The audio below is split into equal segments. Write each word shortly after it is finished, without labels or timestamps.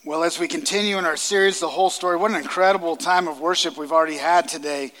Well, as we continue in our series, The Whole Story, what an incredible time of worship we've already had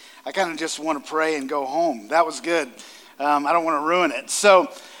today. I kind of just want to pray and go home. That was good. I don't want to ruin it.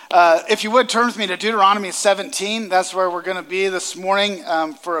 So if you would, turn with me to Deuteronomy 17. That's where we're going to be this morning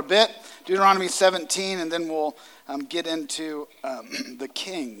for a bit. Deuteronomy 17, and then we'll get into the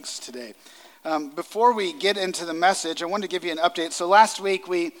Kings today. Before we get into the message, I wanted to give you an update. So last week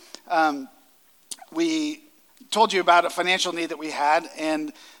we told you about a financial need that we had,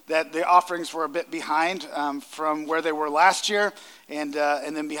 and that the offerings were a bit behind from where they were last year, and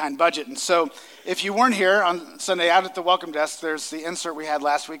then behind budget. And so if you weren't here on Sunday out at the welcome desk, there's the insert we had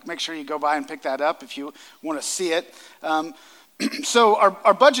last week. Make sure you go by and pick that up if you want to see it. So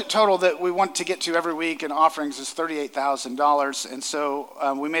our budget total that we want to get to every week in offerings is $38,000. And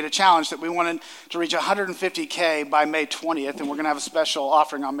so we made a challenge that we wanted to reach $150K by May 20th. And we're going to have a special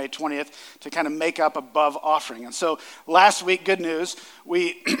offering on May 20th to kind of make up above offering. And so last week, good news,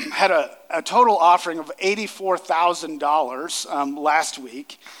 we had a total offering of $84,000 last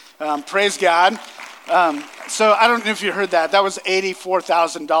week. Praise God. So I don't know if you heard that. That was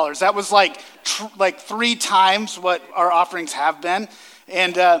 $84,000. That was like 3 times what our offerings have been.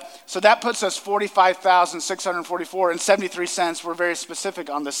 And so that puts us $45,644 and 73 cents. We're very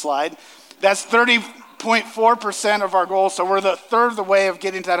specific on this slide. That's 30.4% of our goal. So we're the third of the way of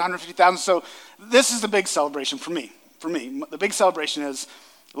getting to that 150,000. So this is the big celebration for me. The big celebration is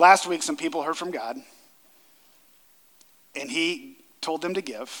last week some people heard from God, and he told them to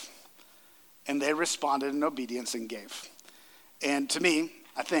give. And they responded in obedience and gave. And to me,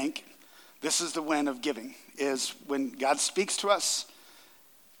 I think this is the win of giving, is when God speaks to us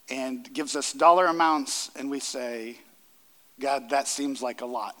and gives us dollar amounts and we say, God, that seems like a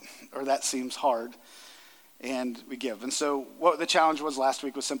lot, or that seems hard, and we give. And so what the challenge was last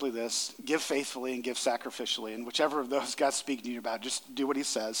week was simply this: give faithfully and give sacrificially. And whichever of those God's speaking to you about, just do what he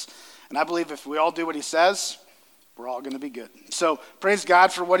says. And I believe if we all do what he says, we're all going to be good. So praise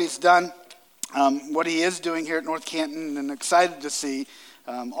God for what he's done. What he is doing here at North Canton, and excited to see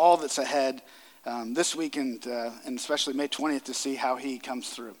all that's ahead this week and especially May 20th to see how he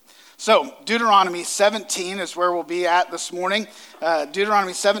comes through. So Deuteronomy 17 is where we'll be at this morning.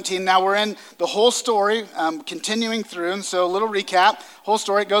 Deuteronomy 17. Now we're in the whole story, continuing through. And so a little recap. Whole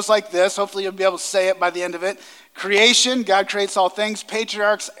story, it goes like this. Hopefully you'll be able to say it by the end of it. Creation, God creates all things.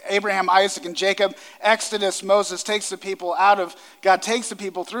 Patriarchs, Abraham, Isaac, and Jacob. Exodus, Moses takes the people God takes the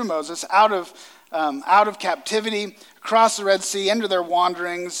people through Moses out of captivity, across the Red Sea, into their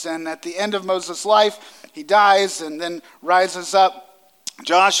wanderings. And at the end of Moses' life, he dies and then rises up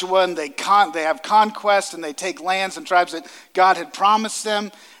Joshua, and they have conquest, and they take lands and tribes that God had promised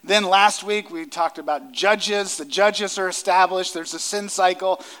them. Then last week we talked about judges. The judges are established. There's a sin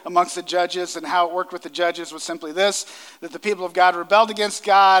cycle amongst the judges, and how it worked with the judges was simply this: that the people of God rebelled against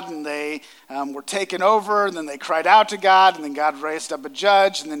God, and they were taken over, and then they cried out to God, and then God raised up a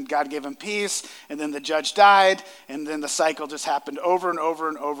judge, and then God gave him peace, and then the judge died, and then the cycle just happened over and over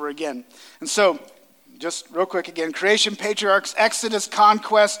and over again. And so just real quick again: creation, patriarchs, Exodus,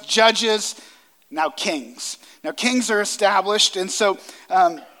 conquest, judges, now kings. Now kings are established, and so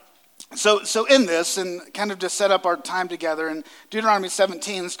in this, and kind of to set up our time together, and Deuteronomy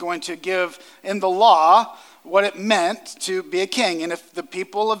 17 is going to give in the law what it meant to be a king. And if the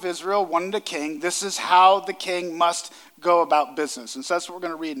people of Israel wanted a king, this is how the king must go about business. And so that's what we're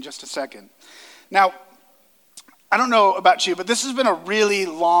going to read in just a second. Now, I don't know about you, but this has been a really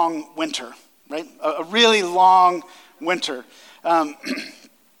long winter. Right, a really long winter. I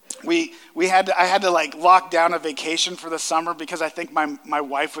had to like lock down a vacation for the summer because I think my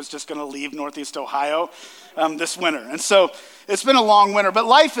wife was just going to leave Northeast Ohio this winter, and so it's been a long winter. But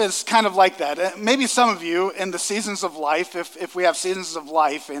life is kind of like that. Maybe some of you in the seasons of life, if we have seasons of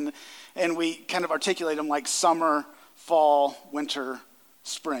life, and we kind of articulate them like summer, fall, winter,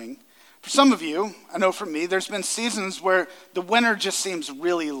 spring. For some of you, I know for me, there's been seasons where the winter just seems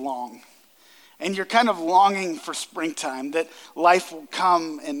really long. And you're kind of longing for springtime, that life will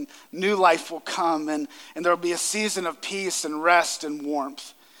come and new life will come, and there will be a season of peace and rest and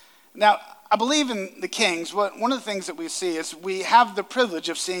warmth. Now, I believe in the kings. One of the things that we see is we have the privilege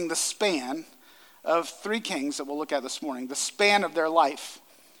of seeing the span of 3 kings that we'll look at this morning, the span of their life.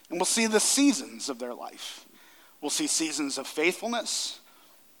 And we'll see the seasons of their life. We'll see seasons of faithfulness.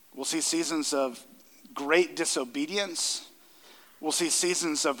 We'll see seasons of great disobedience. We'll see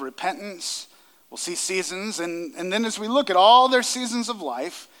seasons of repentance. We'll see seasons, and then as we look at all their seasons of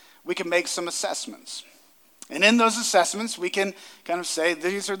life, we can make some assessments. And in those assessments, we can kind of say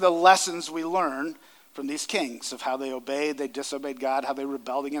these are the lessons we learn from these kings, of how they obeyed, they disobeyed God, how they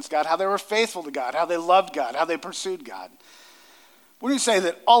rebelled against God, how they were faithful to God, how they loved God, how they pursued God. Wouldn't you say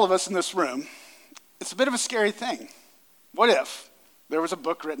that all of us in this room, it's a bit of a scary thing? What if there was a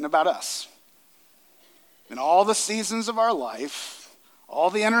book written about us? And all the seasons of our life, all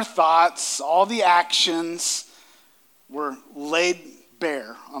the inner thoughts, all the actions were laid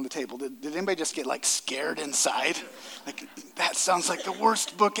bare on the table. Did anybody just get like scared inside? Like, that sounds like the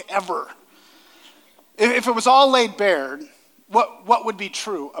worst book ever. If it was all laid bare, what would be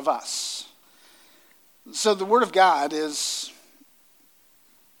true of us? So the Word of God is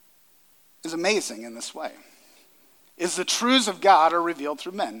amazing in this way. Is the truths of God are revealed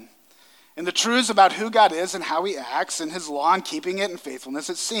through men. And the truths about who God is and how he acts and his law and keeping it and faithfulness,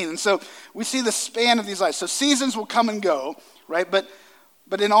 it's seen. And so we see the span of these lives. So seasons will come and go, right? But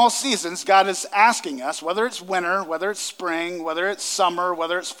in all seasons, God is asking us, whether it's winter, whether it's spring, whether it's summer,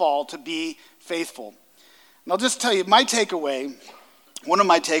 whether it's fall, to be faithful. And I'll just tell you, one of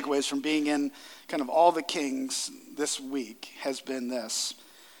my takeaways from being in kind of all the kings this week has been this,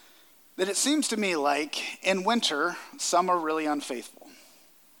 that it seems to me like in winter, some are really unfaithful.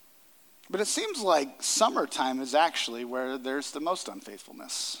 But it seems like summertime is actually where there's the most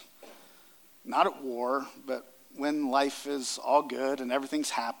unfaithfulness. Not at war, but when life is all good and everything's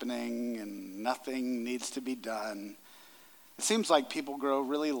happening and nothing needs to be done. It seems like people grow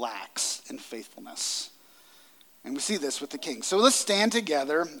really lax in faithfulness. And we see this with the king. So let's stand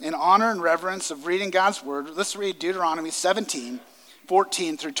together in honor and reverence of reading God's word. Let's read Deuteronomy 17,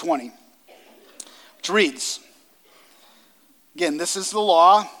 14 through 20. Which reads, again, this is the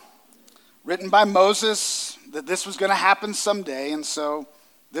law written by Moses, that this was going to happen someday, and so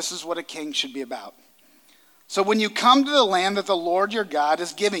this is what a king should be about. So when you come to the land that the Lord your God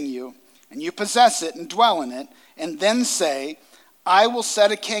is giving you, and you possess it and dwell in it, and then say, I will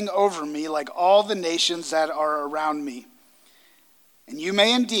set a king over me like all the nations that are around me. And you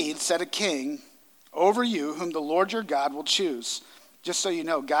may indeed set a king over you whom the Lord your God will choose. Just so you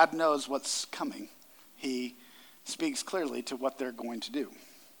know, God knows what's coming. He speaks clearly to what they're going to do.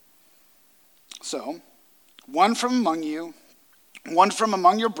 So, one from among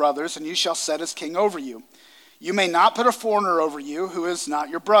your brothers, and you shall set as king over you. You may not put a foreigner over you who is not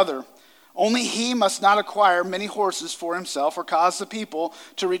your brother. Only he must not acquire many horses for himself or cause the people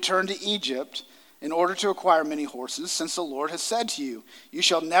to return to Egypt in order to acquire many horses, since the Lord has said to you, you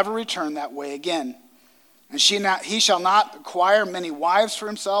shall never return that way again. And he shall not acquire many wives for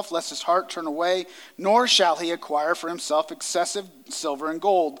himself, lest his heart turn away, nor shall he acquire for himself excessive silver and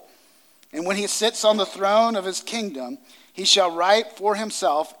gold. And when he sits on the throne of his kingdom, he shall write for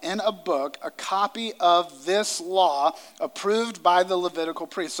himself in a book a copy of this law approved by the Levitical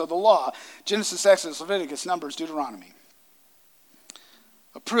priests. So the law, Genesis, Exodus, Leviticus, Numbers, Deuteronomy.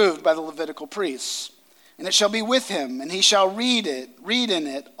 Approved by the Levitical priests. And it shall be with him, and he shall read in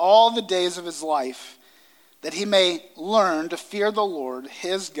it all the days of his life, that he may learn to fear the Lord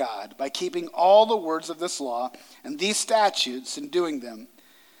his God by keeping all the words of this law and these statutes and doing them,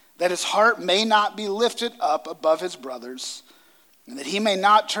 that his heart may not be lifted up above his brothers, and that he may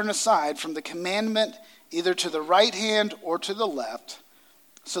not turn aside from the commandment either to the right hand or to the left,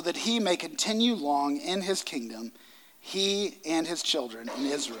 so that he may continue long in his kingdom, he and his children in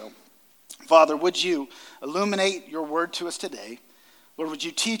Israel. Father, would you illuminate your word to us today? Lord, would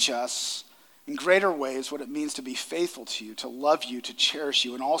you teach us in greater ways what it means to be faithful to you, to love you, to cherish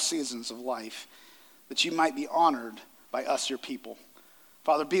you in all seasons of life, that you might be honored by us, your people.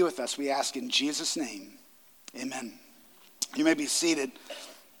 Father, be with us, we ask in Jesus' name. Amen. You may be seated.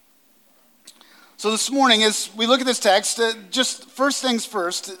 So this morning, as we look at this text, just first things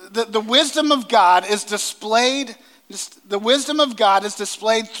first, the wisdom of God is displayed. The wisdom of God is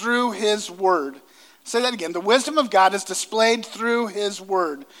displayed through his word. Say that again. The wisdom of God is displayed through his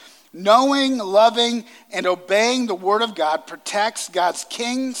word. Knowing, loving, and obeying the word of God protects God's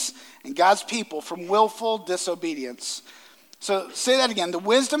kings and God's people from willful disobedience. So say that again. The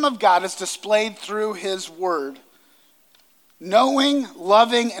wisdom of God is displayed through his word. Knowing,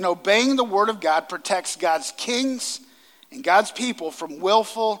 loving, and obeying the word of God protects God's kings and God's people from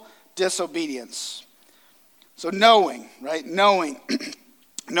willful disobedience. So knowing, right? Knowing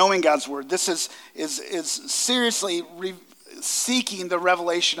God's word. This is seriously seeking the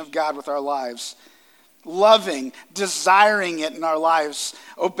revelation of God with our lives. Loving, desiring it in our lives,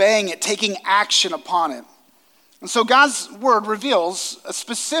 obeying it, taking action upon it. And so God's word reveals a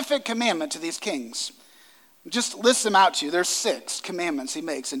specific commandment to these kings. Just list them out to you. There's 6 commandments he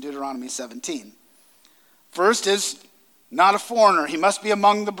makes in Deuteronomy 17. First is not a foreigner. He must be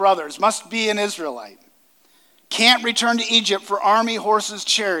among the brothers, must be an Israelite. Can't return to Egypt for army, horses,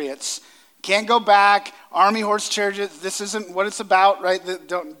 chariots. Can't go back, army, horse, chariots. This isn't what it's about, right?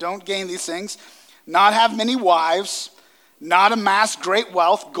 Don't gain these things. Not have many wives. not amass great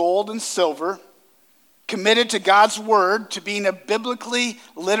wealth, gold and silver, committed to God's word, to being a biblically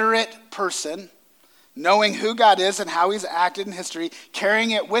literate person, knowing who God is and how he's acted in history,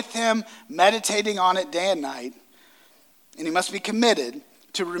 carrying it with him, meditating on it day and night. And he must be committed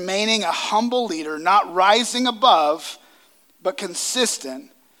to remaining a humble leader, not rising above, but consistent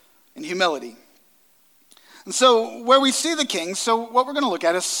in humility. And so where we see the kings, so what we're going to look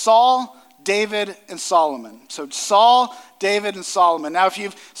at is Saul, David, and Solomon. So Saul, David, and Solomon. Now, if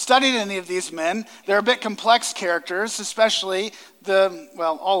you've studied any of these men, they're a bit complex characters, especially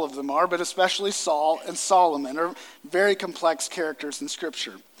all of them are, but especially Saul and Solomon are very complex characters in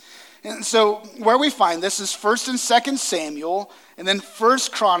Scripture. And so where we find this is 1st and 2nd Samuel, and then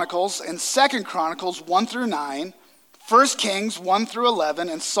 1st Chronicles and 2nd Chronicles 1 through 9, 1 Kings 1 through 11,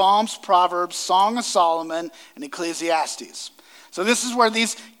 and Psalms, Proverbs, Song of Solomon, and Ecclesiastes. So this is where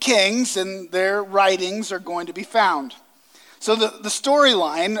these kings and their writings are going to be found. So the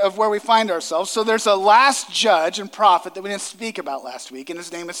storyline of where we find ourselves, so there's a last judge and prophet that we didn't speak about last week, and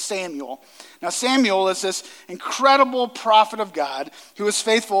his name is Samuel. Now Samuel is this incredible prophet of God who was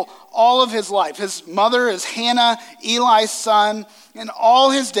faithful all of his life. His mother is Hannah, Eli's son. In all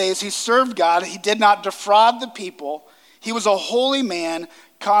his days he served God. He did not defraud the people. He was a holy man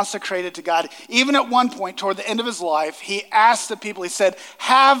consecrated to God. Even at one point toward the end of his life, he asked the people, he said,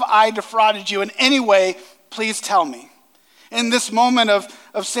 "Have I defrauded you in any way? Please tell me." In this moment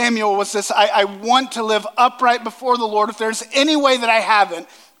of Samuel was this, I want to live upright before the Lord. If there's any way that I haven't,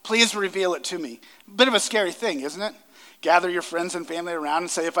 please reveal it to me. Bit of a scary thing, isn't it? Gather your friends and family around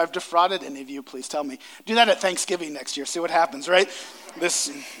and say, if I've defrauded any of you, please tell me. Do that at Thanksgiving next year. See what happens, right?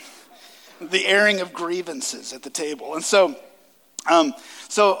 The airing of grievances at the table. And so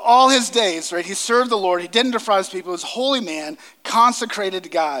all his days, right, he served the Lord. He didn't defraud his people. He was a holy man, consecrated to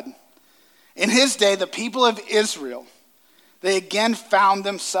God. In his day, the people of Israel, they again found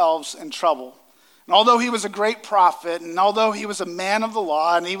themselves in trouble. And although he was a great prophet, and although he was a man of the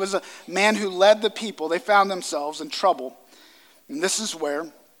law, and he was a man who led the people, they found themselves in trouble. And this is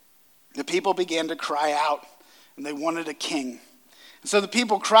where the people began to cry out, and they wanted a king. And so the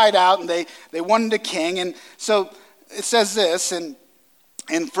people cried out, and they wanted a king. And so it says this in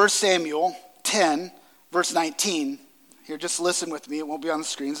 1 Samuel 10, verse 19. Here, just listen with me. It won't be on the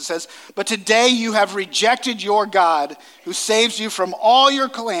screens. It says, "But today you have rejected your God who saves you from all your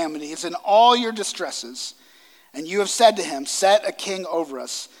calamities and all your distresses. And you have said to him, 'Set a king over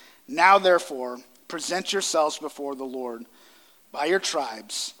us.' Now, therefore, present yourselves before the Lord by your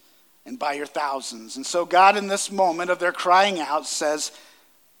tribes and by your thousands." And so God, in this moment of their crying out, says,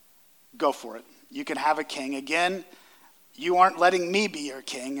 go for it. You can have a king. Again, you aren't letting me be your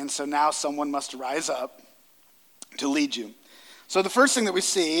king, and so now someone must rise up to lead you. So the first thing that we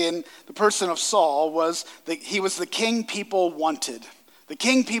see in the person of Saul was that he was the king people wanted. The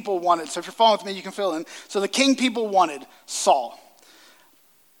king people wanted. So if you're following with me, you can fill in. So the king people wanted Saul.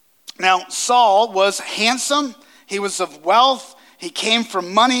 Now, Saul was handsome. He was of wealth. He came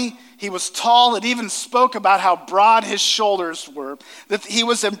from money. He was tall. It even spoke about how broad his shoulders were. That he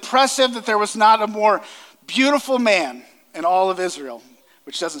was impressive, that there was not a more beautiful man in all of Israel,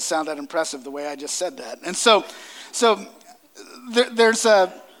 which doesn't sound that impressive the way I just said that. And so there's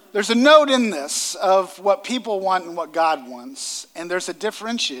a note in this of what people want and what God wants. And there's a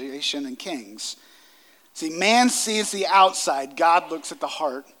differentiation in kings. See, man sees the outside, God looks at the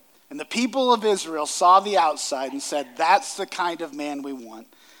heart. And the people of Israel saw the outside and said, that's the kind of man we want.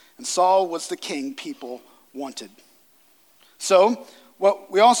 And Saul was the king people wanted. So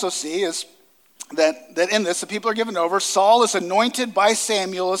what we also see is that in this, the people are given over. Saul is anointed by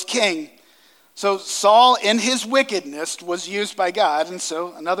Samuel as king. So Saul, in his wickedness, was used by God. And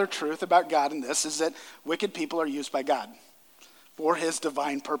so another truth about God in this is that wicked people are used by God for his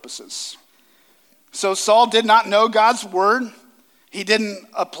divine purposes. So Saul did not know God's word. He didn't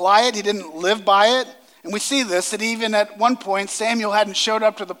apply it. He didn't live by it. And we see this, that even at one point, Samuel hadn't showed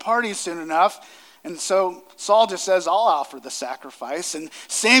up to the party soon enough. And so Saul just says, I'll offer the sacrifice. And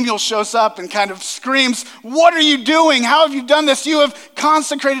Samuel shows up and kind of screams, what are you doing? How have you done this? You have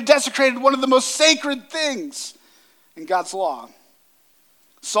consecrated, desecrated one of the most sacred things in God's law.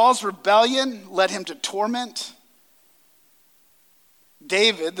 Saul's rebellion led him to torment.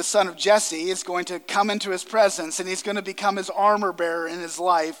 David, the son of Jesse, is going to come into his presence, and he's going to become his armor bearer in his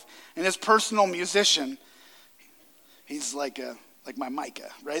life and his personal musician. He's like my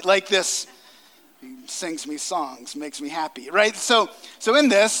Micah, right? Like this. He sings me songs, makes me happy, right? So in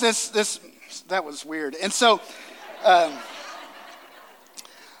this that was weird. And so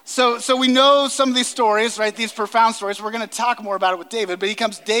we know some of these stories, right? These profound stories. We're going to talk more about it with David, but he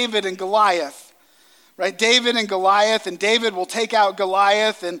comes David and Goliath, right? David and Goliath, and David will take out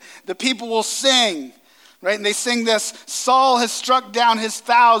Goliath, and the people will sing, right? And they sing this, Saul has struck down his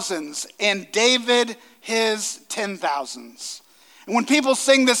thousands, and David his 10,000s. And when people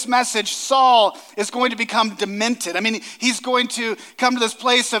sing this message, Saul is going to become demented. I mean, he's going to come to this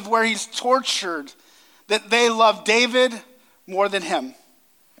place of where he's tortured, that they love David more than him.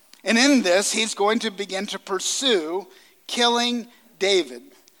 And in this, he's going to begin to pursue killing David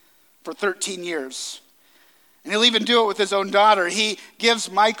for 13 years. And he'll even do it with his own daughter. He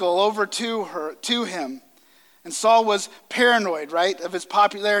gives Michal over to him. And Saul was paranoid, right, of his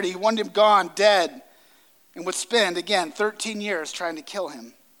popularity. He wanted him gone, dead, and would spend, again, 13 years trying to kill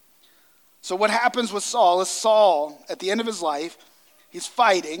him. So what happens with Saul is Saul, at the end of his life, he's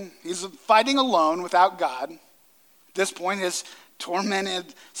fighting alone without God. At this point, his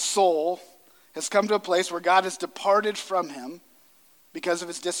tormented soul has come to a place where God has departed from him because of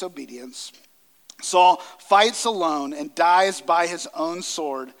his disobedience. Saul fights alone and dies by his own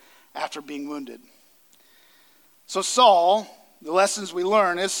sword after being wounded. So Saul, the lessons we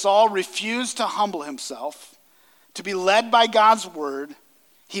learn is Saul refused to humble himself, to be led by God's word.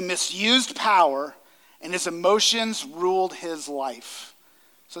 He misused power, and his emotions ruled his life.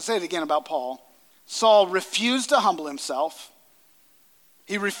 So say it again about Paul. Saul refused to humble himself.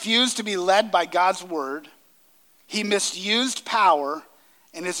 He refused to be led by God's word. He misused power,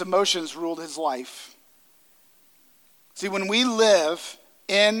 and his emotions ruled his life. See, when we live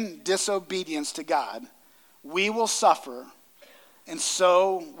in disobedience to God, we will suffer, and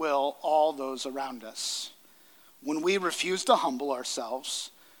so will all those around us. When we refuse to humble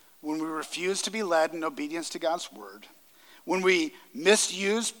ourselves, when we refuse to be led in obedience to God's word, when we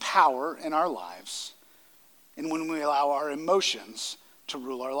misuse power in our lives, and when we allow our emotions to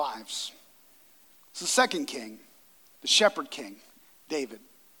rule our lives. It's the second king, the shepherd king, David.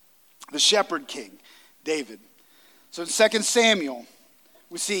 The shepherd king, David. So in 2 Samuel,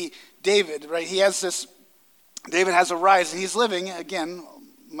 we see David, right? David has a rise, and he's living, again,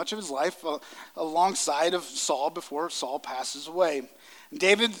 much of his life alongside of Saul before Saul passes away. And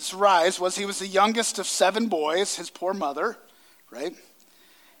David's rise was he was the youngest of 7 boys, his poor mother, right?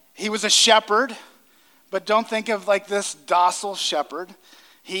 He was a shepherd, but don't think of like this docile shepherd.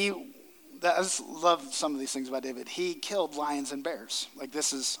 I love some of these things about David. He killed lions and bears. Like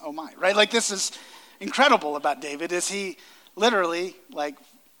this is, oh my, right? Like this is incredible about David is he literally like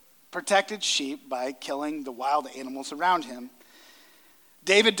protected sheep by killing the wild animals around him.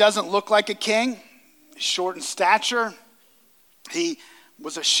 David doesn't look like a king. He's short in stature. He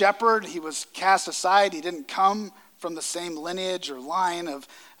was a shepherd. He was cast aside. He didn't come from the same lineage or line of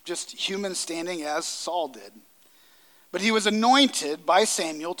just human standing as Saul did. But he was anointed by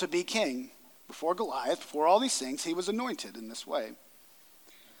Samuel to be king. Before Goliath, before all these things, he was anointed in this way.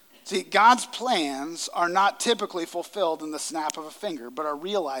 See, God's plans are not typically fulfilled in the snap of a finger, but are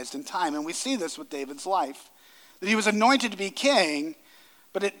realized in time. And we see this with David's life. That he was anointed to be king,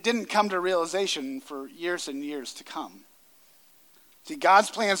 but it didn't come to realization for years and years to come. See, God's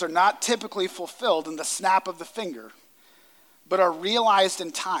plans are not typically fulfilled in the snap of the finger, but are realized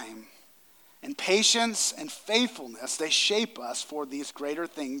in time. And patience and faithfulness, they shape us for these greater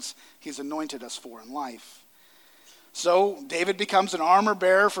things he's anointed us for in life. So David becomes an armor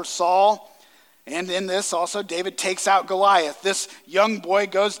bearer for Saul. And in this also, David takes out Goliath. This young boy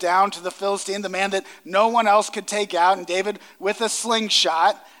goes down to the Philistine, the man that no one else could take out. And David, with a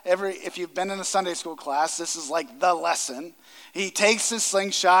slingshot, if you've been in a Sunday school class, this is like the lesson. He takes his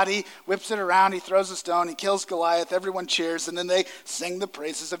slingshot, he whips it around, he throws a stone, he kills Goliath, everyone cheers, and then they sing the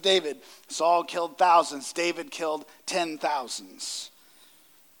praises of David. Saul killed thousands, David killed 10,000s.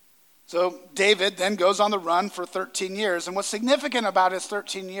 So David then goes on the run for 13 years. And what's significant about his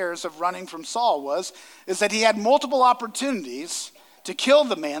 13 years of running from Saul is that he had multiple opportunities to kill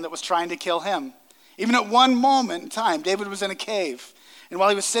the man that was trying to kill him. Even at one moment in time, David was in a cave. And while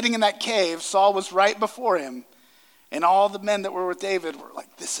he was sitting in that cave, Saul was right before him. And all the men that were with David were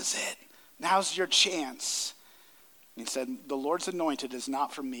like, this is it. Now's your chance. And he said, the Lord's anointed is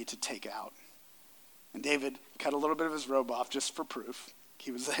not for me to take out. And David cut a little bit of his robe off just for proof.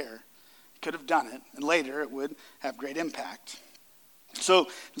 He was there. He could have done it. And later it would have great impact. So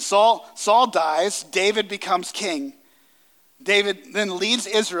Saul dies. David becomes king. David then leads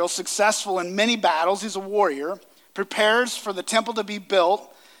Israel successful in many battles. He's a warrior. Prepares for the temple to be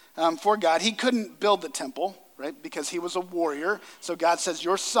built for God. He couldn't build the temple, right? Because he was a warrior. So God says,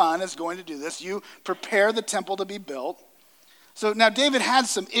 your son is going to do this. You prepare the temple to be built. So now David had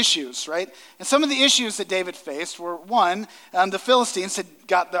some issues, right? And some of the issues that David faced were, one, the Philistines had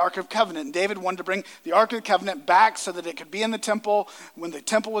got the Ark of Covenant, and David wanted to bring the Ark of the Covenant back so that it could be in the temple when the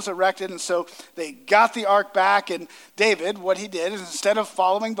temple was erected. And so they got the Ark back, and David, what he did is instead of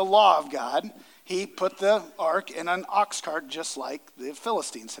following the law of God, he put the Ark in an ox cart just like the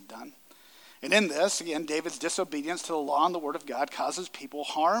Philistines had done. And in this, again, David's disobedience to the law and the word of God causes people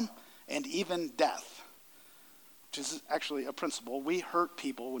harm and even death, which is actually a principle. We hurt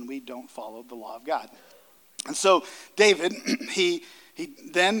people when we don't follow the law of God. And so David, he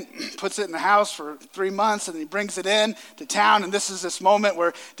then puts it in the house for 3 months, and he brings it in to town. And this is this moment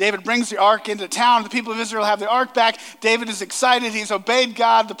where David brings the ark into town. The people of Israel have the ark back. David is excited. He's obeyed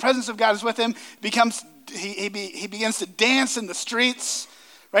God. The presence of God is with him. He begins to dance in the streets.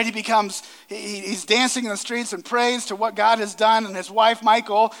 Right, he's dancing in the streets and prays to what God has done. And his wife,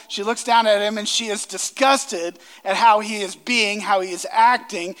 Michal, she looks down at him and she is disgusted at how he is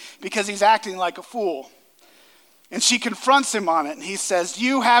acting, because he's acting like a fool. And she confronts him on it. And he says,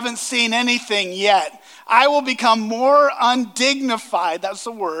 "You haven't seen anything yet. I will become more undignified." That's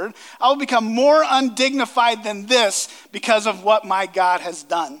the word. "I will become more undignified than this because of what my God has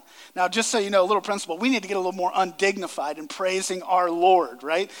done." Now, just so you know, a little principle, we need to get a little more undignified in praising our Lord,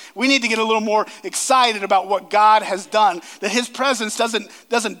 right? We need to get a little more excited about what God has done, that his presence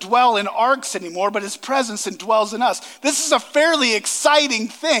doesn't dwell in arks anymore, but his presence indwells in us. This is a fairly exciting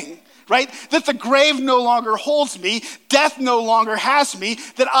thing, right? That the grave no longer holds me, death no longer has me,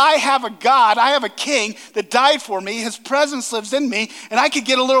 that I have a God, I have a king that died for me, his presence lives in me, and I could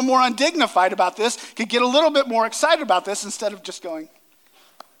get a little more undignified about this, could get a little bit more excited about this instead of just going,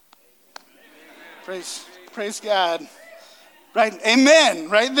 Praise God, right? Amen,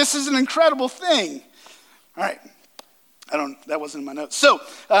 right? This is an incredible thing. All right, that wasn't in my notes. So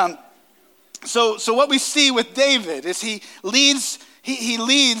what we see with David is he leads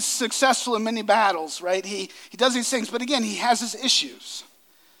successful in many battles, right? He does these things, but again, he has his issues.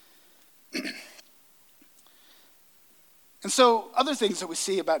 And so other things that we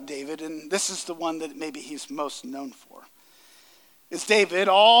see about David, and this is the one that maybe he's most known for, is David,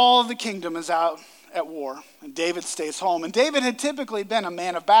 all the kingdom is out at war, and David stays home. And David had typically been a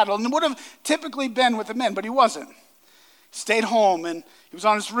man of battle, and would have typically been with the men, but he wasn't. He stayed home, and he was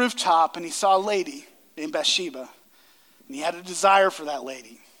on his rooftop, and he saw a lady named Bathsheba, and he had a desire for that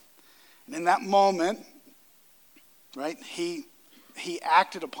lady. And in that moment, right, he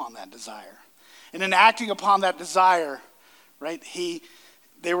acted upon that desire. And in acting upon that desire, right,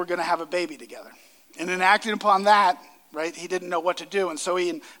 they were going to have a baby together. And in acting upon that, right, he didn't know what to do. And so he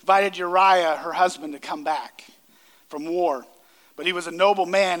invited Uriah, her husband, to come back from war. But he was a noble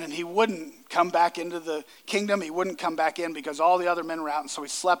man, and he wouldn't come back into the kingdom. He wouldn't come back in because all the other men were out, and so he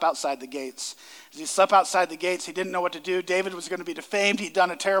slept outside the gates. As he slept outside the gates, he didn't know what to do. David was going to be defamed. He'd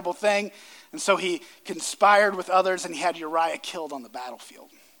done a terrible thing. And so he conspired with others, and he had Uriah killed on the battlefield.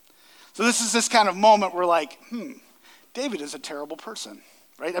 So this is this kind of moment where David is a terrible person.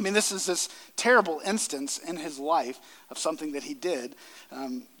 Right? I mean, this is this terrible instance in his life of something that he did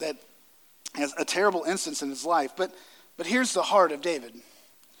that has a terrible instance in his life. But here's the heart of David.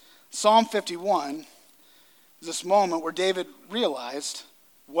 Psalm 51 is this moment where David realized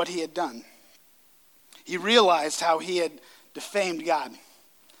what he had done. He realized how he had defamed God.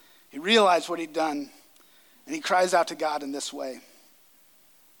 He realized what he'd done, and he cries out to God in this way.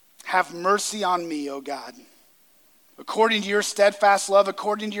 "Have mercy on me, O God. According to your steadfast love,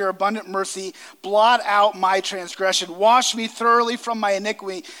 according to your abundant mercy, blot out my transgression. Wash me thoroughly from my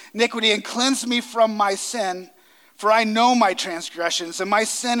iniquity and cleanse me from my sin. For I know my transgressions, and my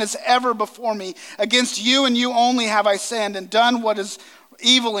sin is ever before me. Against you and you only have I sinned and done what is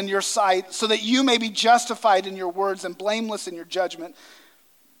evil in your sight, so that you may be justified in your words and blameless in your judgment.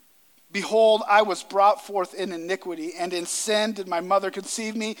 Behold, I was brought forth in iniquity, and in sin did my mother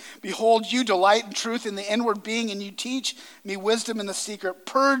conceive me. Behold, you delight in truth in the inward being, and you teach me wisdom in the secret.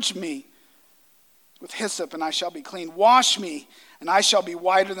 Purge me with hyssop, and I shall be clean. Wash me, and I shall be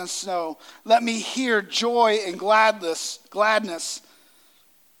whiter than snow. Let me hear joy and gladness.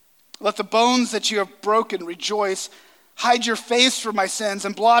 Let the bones that you have broken rejoice. Hide your face from my sins,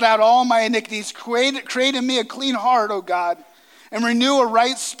 and blot out all my iniquities. Create in me a clean heart, O God, and renew a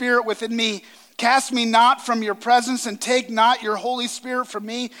right spirit within me. Cast me not from your presence, and take not your Holy Spirit from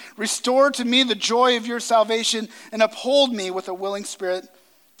me. Restore to me the joy of your salvation, and uphold me with a willing spirit.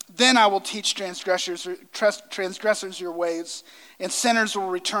 Then I will teach transgressors your ways, and sinners will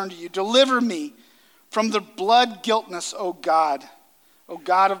return to you. Deliver me from the blood guiltness, O God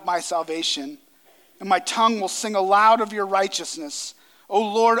of my salvation, and my tongue will sing aloud of your righteousness. O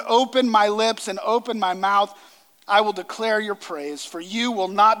Lord, open my lips and open my mouth. I will declare your praise, for you will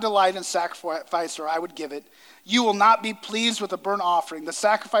not delight in sacrifice, or I would give it. You will not be pleased with a burnt offering. The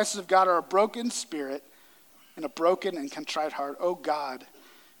sacrifices of God are a broken spirit and a broken and contrite heart. O God,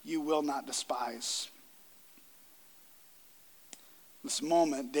 you will not despise. This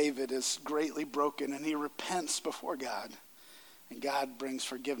moment, David is greatly broken, and he repents before God. And God brings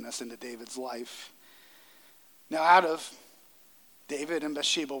forgiveness into David's life. Now out of David and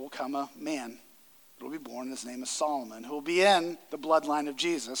Bathsheba will come a man. Will be born. His name is Solomon, who will be in the bloodline of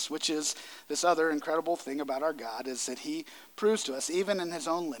Jesus, which is this other incredible thing about our God, is that he proves to us, even in his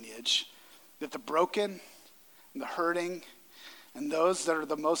own lineage, that the broken and the hurting and those that are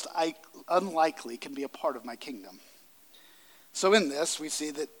the most unlikely can be a part of my kingdom. So in this, we see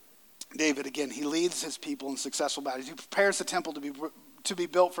that David, again, he leads his people in successful battles. He prepares the temple to be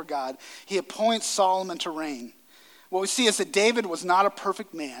built for God. He appoints Solomon to reign. What we see is that David was not a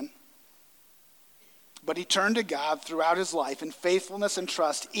perfect man, but he turned to God throughout his life in faithfulness and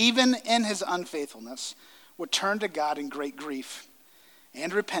trust, even in his unfaithfulness, would turn to God in great grief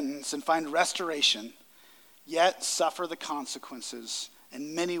and repentance and find restoration, yet suffer the consequences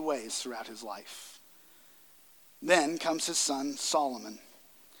in many ways throughout his life. Then comes his son, Solomon.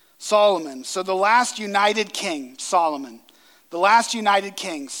 So the last united king, Solomon. The last united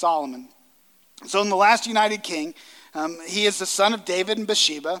king, Solomon. So in the last united king, he is the son of David and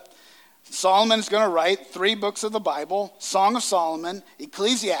Bathsheba. Solomon is going to write 3 books of the Bible: Song of Solomon,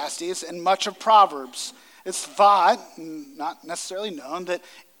 Ecclesiastes, and much of Proverbs. It's thought, not necessarily known, that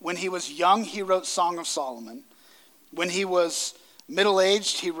when he was young, he wrote Song of Solomon. When he was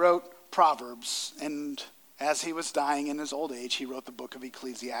middle-aged, he wrote Proverbs. And as he was dying in his old age, he wrote the book of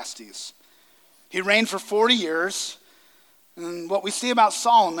Ecclesiastes. He reigned for 40 years. And what we see about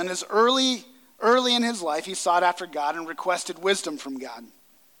Solomon is early in his life, he sought after God and requested wisdom from God,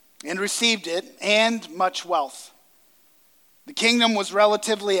 and received it, and much wealth. The kingdom was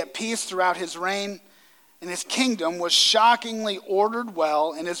relatively at peace throughout his reign, and his kingdom was shockingly ordered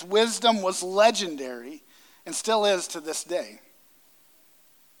well, and his wisdom was legendary, and still is to this day.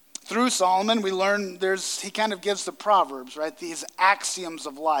 Through Solomon, we learn he kind of gives the Proverbs, right? These axioms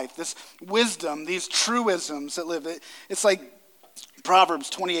of life, this wisdom, these truisms that live. It's like Proverbs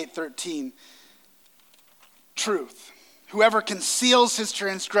 28:13. Truth. Whoever conceals his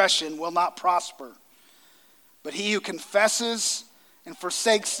transgression will not prosper, but he who confesses and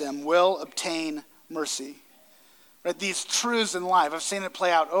forsakes them will obtain mercy. Right? These truths in life, I've seen it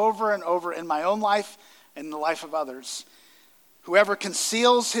play out over and over in my own life and in the life of others. Whoever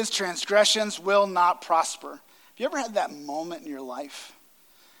conceals his transgressions will not prosper. Have you ever had that moment in your life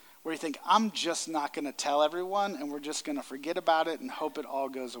where you think, I'm just not going to tell everyone, and we're just going to forget about it and hope it all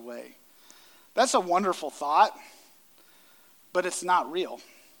goes away? That's a wonderful thought. But it's not real.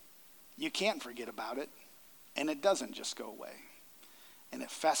 You can't forget about it, and it doesn't just go away. And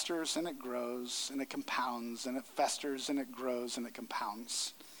it festers, and it grows, and it compounds, and it festers, and it grows, and it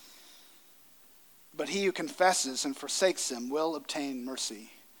compounds. But he who confesses and forsakes them will obtain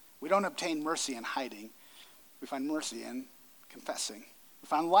mercy. We don't obtain mercy in hiding. We find mercy in confessing. We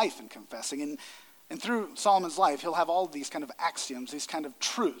find life in confessing. And through Solomon's life, he'll have all of these kind of axioms, these kind of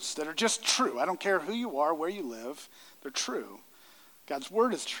truths that are just true. I don't care who you are, where you live, they're true. God's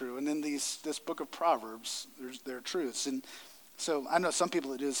word is true. And in this book of Proverbs, there are truths. And so I know some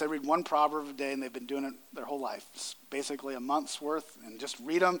people that do this. They read one proverb a day, and they've been doing it their whole life. It's basically a month's worth, and just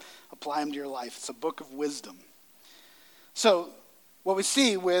read them, apply them to your life. It's a book of wisdom. So what we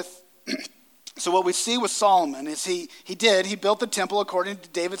see with Solomon is he built the temple according to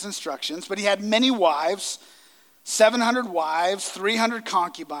David's instructions, but he had many wives, 700 wives, 300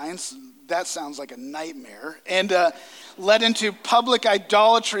 concubines. That sounds like a nightmare. And led into public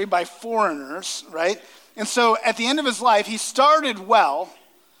idolatry by foreigners, right? And so at the end of his life, he started well,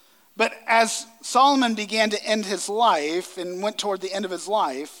 but as Solomon began to end his life and went toward the end of his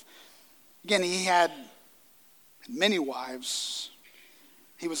life, again, he had many wives.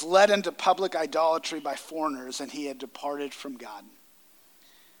 He was led into public idolatry by foreigners, and he had departed from God.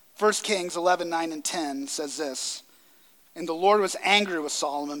 1 Kings 11:9 and 10 says this, and the Lord was angry with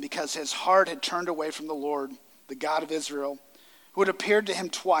Solomon because his heart had turned away from the Lord, the God of Israel, who had appeared to him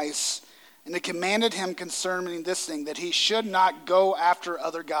twice, and had commanded him concerning this thing, that he should not go after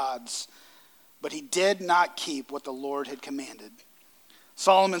other gods. But he did not keep what the Lord had commanded.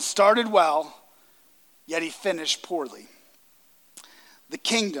 Solomon started well, yet he finished poorly. The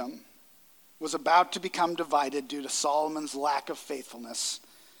kingdom was about to become divided due to Solomon's lack of faithfulness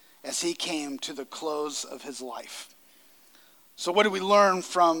as he came to the close of his life. So what do we learn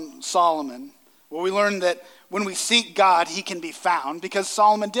from Solomon? Well, we learn that when we seek God, he can be found, because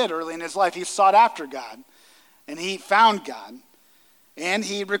Solomon did early in his life. He sought after God. and he found God, and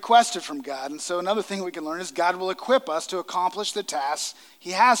he requested from God. And so another thing we can learn is God will equip us to accomplish the tasks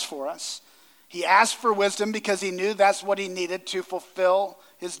he has for us. He asked for wisdom because he knew that's what he needed to fulfill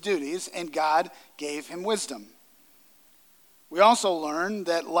his duties, and God gave him wisdom. We also learn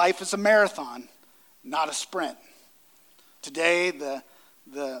that life is a marathon, not a sprint. Today, the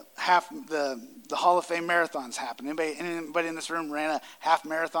Hall of Fame marathon's happening. Anybody in this room ran a half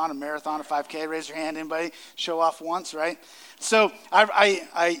marathon, a 5K? Raise your hand. Anybody show off once, right? So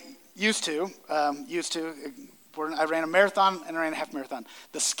I used to. I ran a marathon and I ran a half marathon.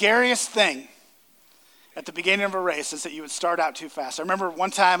 The scariest thing at the beginning of a race is that you would start out too fast. I remember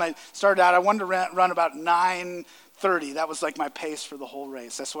one time I started out, I wanted to run about 9:30. That was like my pace for the whole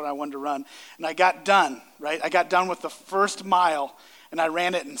race. That's what I wanted to run. And I got done, right? I got done with the first mile, and I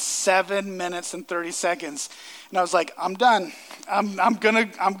ran it in 7 minutes and 30 seconds. And I was like, I'm done. I'm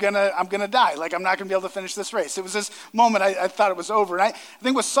gonna die. Like, I'm not gonna be able to finish this race. It was this moment I thought it was over. And I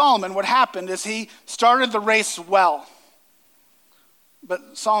think with Solomon, what happened is he started the race well.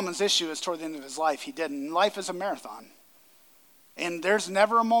 But Solomon's issue is toward the end of his life, he didn't. Life is a marathon. And there's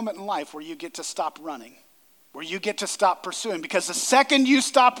never a moment in life where you get to stop running, where you get to stop pursuing. Because the second you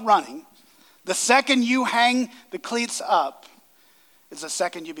stop running, the second you hang the cleats up, is the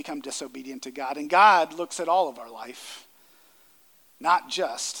second you become disobedient to God. And God looks at all of our life, not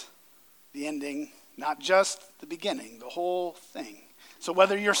just the ending, not just the beginning, the whole thing. So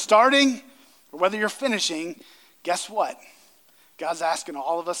whether you're starting or whether you're finishing, guess what? God's asking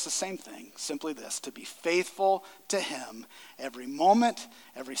all of us the same thing, simply this: to be faithful to him every moment,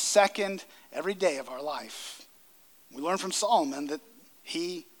 every second, every day of our life. We learn from Solomon that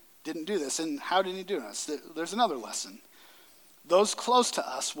he didn't do this. And how did he do this? There's another lesson. Those close to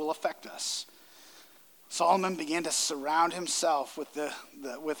us will affect us. Solomon began to surround himself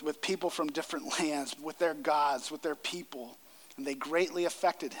with people from different lands, with their gods, with their people, and they greatly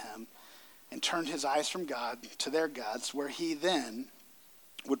affected him and turned his eyes from God to their gods, where he then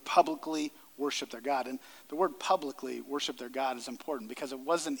would publicly worship their God. And the word publicly worship their God is important because it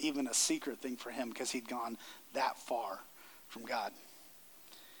wasn't even a secret thing for him because he'd gone that far from God.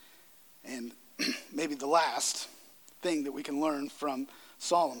 And maybe the last thing that we can learn from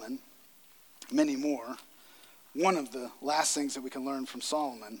Solomon, many more, one of the last things that we can learn from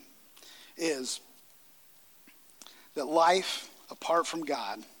Solomon is that life apart from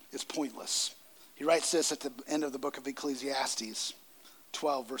God is pointless. He writes this at the end of the book of Ecclesiastes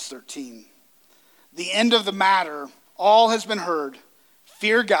 12, verse 13. The end of the matter, all has been heard.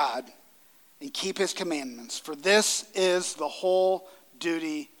 Fear God and keep his commandments, for this is the whole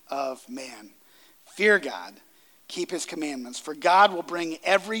duty of man. Fear God, keep his commandments, for God will bring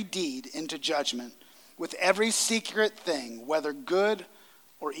every deed into judgment with every secret thing, whether good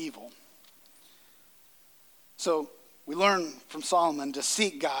or evil. So we learn from Solomon to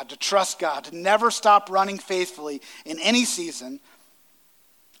seek God, to trust God, to never stop running faithfully in any season.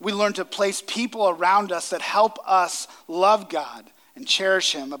 We learn to place people around us that help us love God and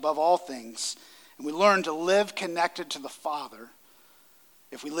cherish him above all things. And we learn to live connected to the Father.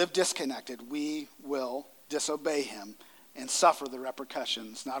 If we live disconnected, we will disobey him and suffer the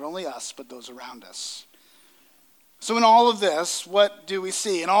repercussions, not only us, but those around us. So in all of this, what do we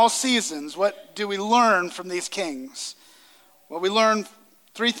see? In all seasons, what do we learn from these kings? Well, we learn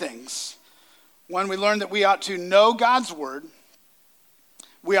three things. One, we learn that we ought to know God's word.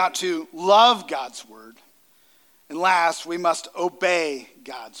 We ought to love God's word. And last, we must obey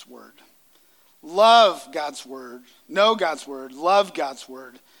God's word. Love God's word, know God's word, love God's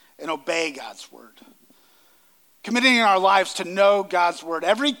word, and obey God's word. Committing our lives to know God's word.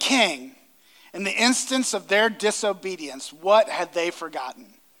 Every king, in the instance of their disobedience, what had they forgotten?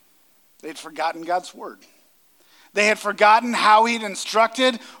 They'd forgotten God's word. They had forgotten how he'd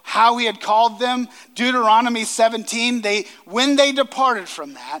instructed, how he had called them. Deuteronomy 17, when they departed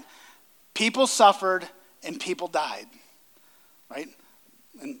from that, people suffered and people died, right?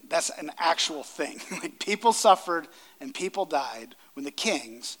 And that's an actual thing. Like, people suffered and people died when the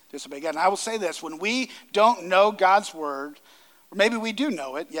kings disobeyed God. And I will say this, when we don't know God's word, or maybe we do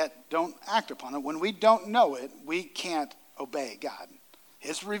know it, yet don't act upon it. When we don't know it, we can't obey God.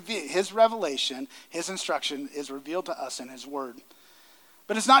 His revelation, his instruction is revealed to us in his word.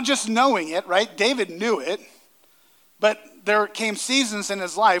 But it's not just knowing it, right? David knew it, but there came seasons in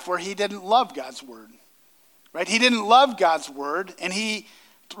his life where he didn't love God's word, right? He didn't love God's word, and he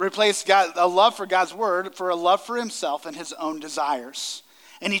replaced a love for God's word for a love for himself and his own desires.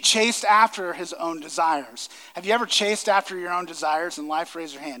 And he chased after his own desires. Have you ever chased after your own desires in life?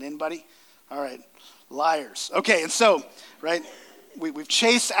 Raise your hand. Anybody? All right. Liars. Okay, and so, right, we've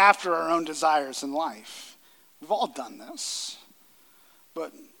chased after our own desires in life. We've all done this.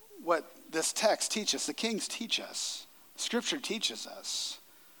 But what this text teaches, the Kings teach us, Scripture teaches us,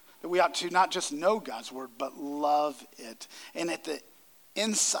 that we ought to not just know God's word, but love it. And at the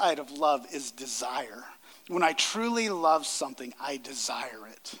inside of love is desire. When I truly love something, I desire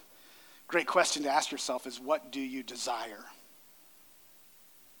it. Great question to ask yourself is, what do you desire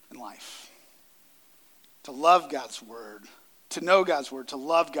in life? To love God's word, to know God's word, to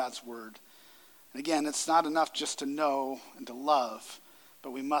love God's word. And again, it's not enough just to know and to love,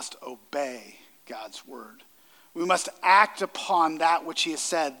 but we must obey God's word. We must act upon that which he has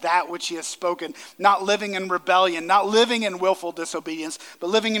said, that which he has spoken, not living in rebellion, not living in willful disobedience, but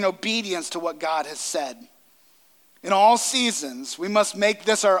living in obedience to what God has said. In all seasons, we must make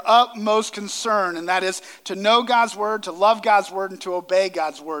this our utmost concern, and that is to know God's word, to love God's word, and to obey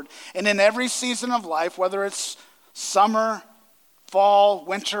God's word. And in every season of life, whether it's summer, fall,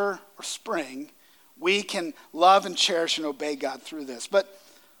 winter, or spring, we can love and cherish and obey God through this. But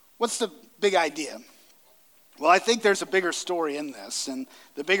what's the big idea? Well, I think there's a bigger story in this, and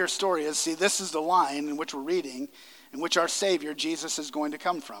the bigger story is, see, this is the line in which we're reading, in which our Savior, Jesus, is going to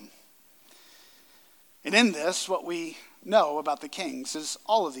come from. And in this, what we know about the kings is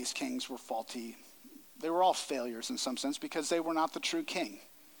all of these kings were faulty. They were all failures in some sense because they were not the true king.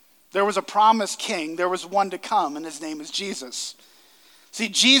 There was a promised king. There was one to come, and his name is Jesus. See,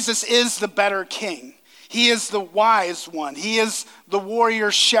 Jesus is the better king. He is the wise one. He is the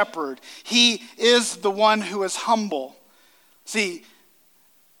warrior shepherd. He is the one who is humble. See,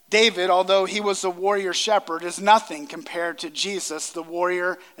 David, although he was the warrior shepherd, is nothing compared to Jesus, the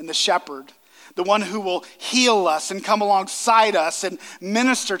warrior and the shepherd, the one who will heal us and come alongside us and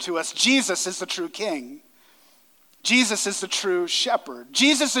minister to us. Jesus is the true king. Jesus is the true shepherd.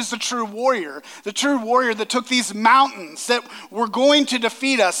 Jesus is the true warrior that took these mountains that were going to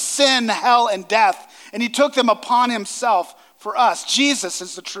defeat us, sin, hell, and death, and he took them upon himself for us. Jesus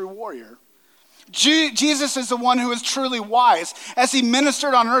is the true warrior. Jesus is the one who is truly wise. As he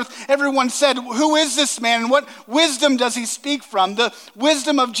ministered on earth, everyone said, who is this man and what wisdom does he speak from? The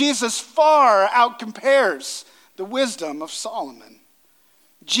wisdom of Jesus far outcompares the wisdom of Solomon.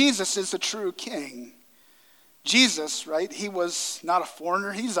 Jesus is the true king. Jesus, right, he was not a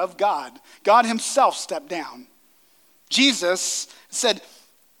foreigner, he's of God. God himself stepped down. Jesus said,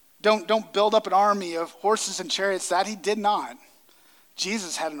 don't build up an army of horses and chariots. That he did not.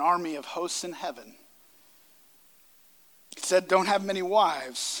 Jesus had an army of hosts in heaven. He said, don't have many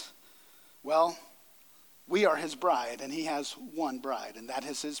wives. Well, we are his bride, and he has one bride, and that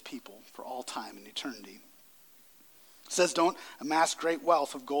is his people for all time and eternity. It says, don't amass great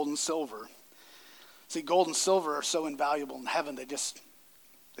wealth of gold and silver. See, gold and silver are so invaluable in heaven,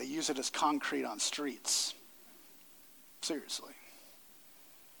 they use it as concrete on streets. Seriously.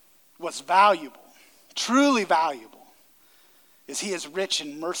 What's valuable, truly valuable, is he is rich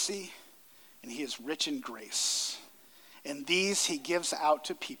in mercy and he is rich in grace. And these he gives out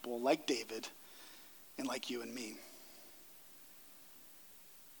to people like David and like you and me.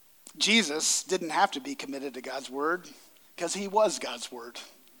 Jesus didn't have to be committed to God's word because he was God's word.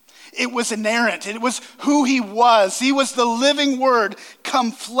 It was inerrant. It was who he was. He was the living word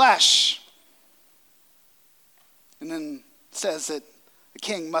come flesh. And then it says that a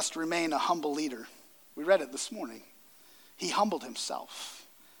king must remain a humble leader. We read it this morning. He humbled himself,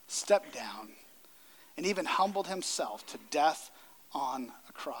 stepped down, and even humbled himself to death on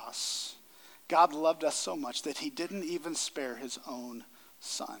a cross. God loved us so much that he didn't even spare his own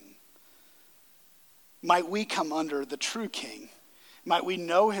son. Might we come under the true king? Might we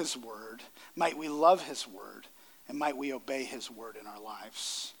know his word? Might we love his word? And might we obey his word in our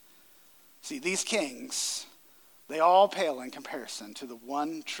lives? See, these kings, they all pale in comparison to the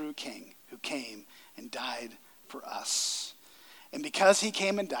one true king who came and died for us. And because he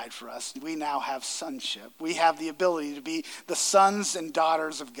came and died for us, we now have sonship. We have the ability to be the sons and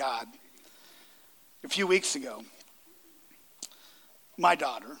daughters of God. A few weeks ago, my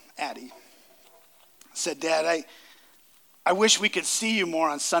daughter, Addie, said, Dad, I wish we could see you more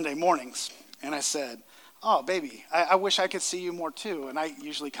on Sunday mornings. And I said, oh, baby, I wish I could see you more too. And I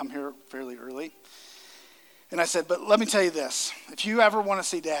usually come here fairly early. And I said, but let me tell you this. If you ever want to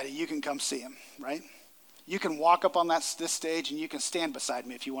see Daddy, you can come see him, right? You can walk up on this stage and you can stand beside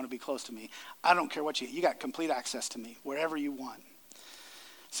me if you want to be close to me. I don't care what you got complete access to me, wherever you want.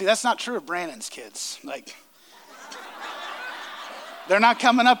 See, that's not true of Brandon's kids. Like, they're not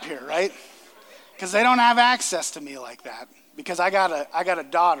coming up here, right? Because they don't have access to me like that. Because I got a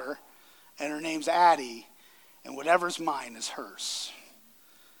daughter, and her name's Addie, and whatever's mine is hers.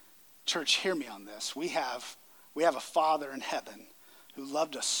 Church, hear me on this. We have a Father in heaven who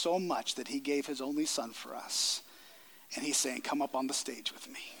loved us so much that he gave his only son for us. And he's saying, come up on the stage with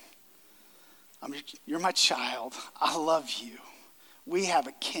me. You're my child. I love you. We have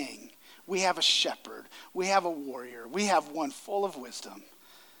a king. We have a shepherd. We have a warrior. We have one full of wisdom.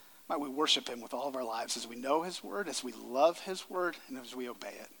 Might we worship him with all of our lives as we know his word, as we love his word, and as we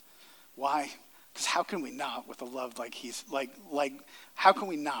obey it. Why? Because how can we not with a love like how can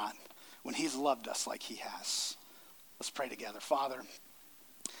we not when he's loved us like he has? Let's pray together. Father,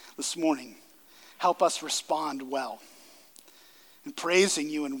 this morning, help us respond well in praising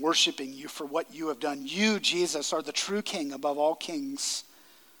you and worshiping you for what you have done. You, Jesus, are the true king above all kings.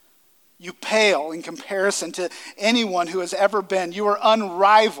 You pale in comparison to anyone who has ever been. You are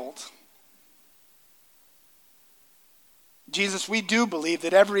unrivaled. Jesus, we do believe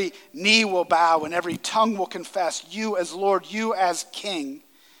that every knee will bow and every tongue will confess you as Lord, you as King.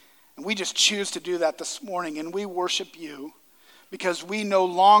 And we just choose to do that this morning, and we worship you because we no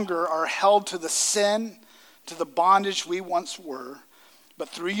longer are held to the sin, to the bondage we once were, but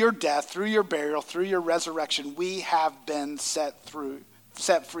through your death, through your burial, through your resurrection, we have been set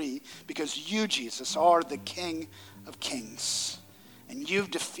free because you, Jesus, are the King of Kings. And you've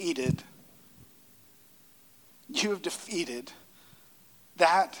defeated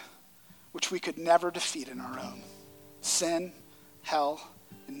that which we could never defeat in our own: sin, hell,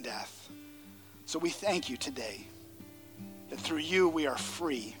 and death. So we thank you today that through you we are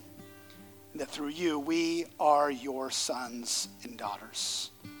free, and that through you we are your sons and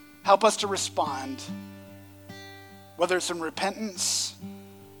daughters. Help us to respond, whether it's in repentance,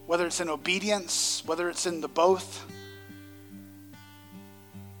 whether it's in obedience, whether it's in the both.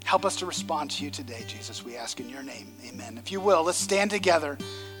 Help us to respond to you today, Jesus. We ask in your name, amen. If you will, let's stand together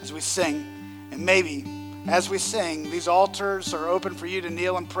as we sing. And maybe as we sing, these altars are open for you to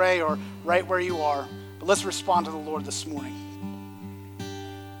kneel and pray or right where you are. But let's respond to the Lord this morning.